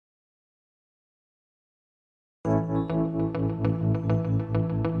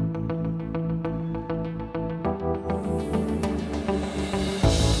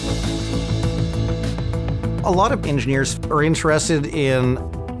A lot of engineers are interested in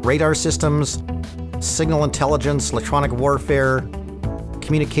radar systems, signal intelligence, electronic warfare,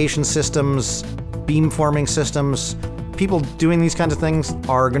 communication systems, beamforming systems. People doing these kinds of things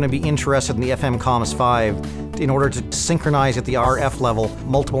are going to be interested in the FMCOMMS5 in order to synchronize at the RF level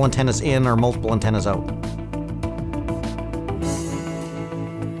multiple antennas in or multiple antennas out.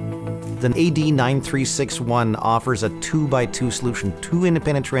 The AD-9361 offers a 2x2 solution, 2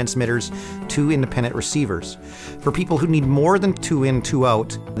 independent transmitters, 2 independent receivers. For people who need more than 2 in, 2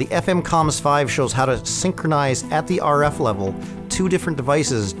 out, the FMCOMMS5 shows how to synchronize at the RF level 2 different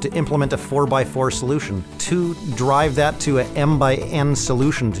devices to implement a 4x4 solution, to drive that to an M/N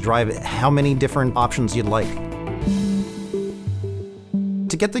solution, to drive how many different options you'd like.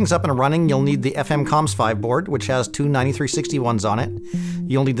 To get things up and running, you'll need the FMCOMMS5 board, which has 2 9361s on it.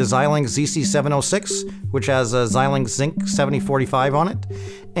 You'll need the Xilinx ZC706, which has a Xilinx Zinc 7045 on it,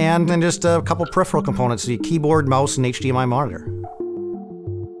 and then just a couple peripheral components, the keyboard, mouse, and HDMI monitor.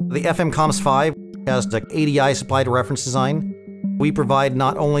 The FMCOMMS5 has the ADI supplied reference design. We provide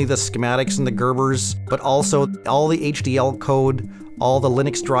not only the schematics and the Gerbers, but also all the HDL code, all the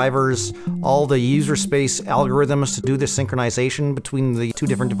Linux drivers, all the user space algorithms to do the synchronization between the 2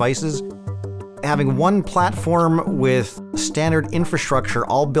 different devices. Having one platform with standard infrastructure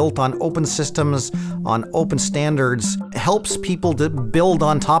all built on open systems, on open standards, helps people to build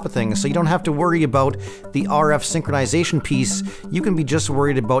on top of things. So you don't have to worry about the RF synchronization piece. You can be just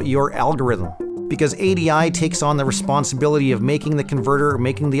worried about your algorithm. Because ADI takes on the responsibility of making the converter,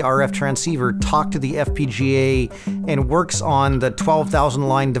 making the RF transceiver, talk to the FPGA, and works on the 12,000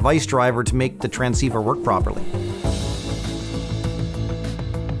 line device driver to make the transceiver work properly.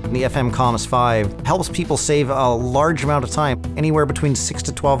 The FMCOMMS5 helps people save a large amount of time, anywhere between 6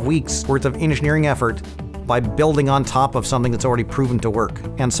 to 12 weeks worth of engineering effort, by building on top of something that's already proven to work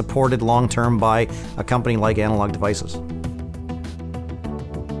and supported long-term by a company like Analog Devices.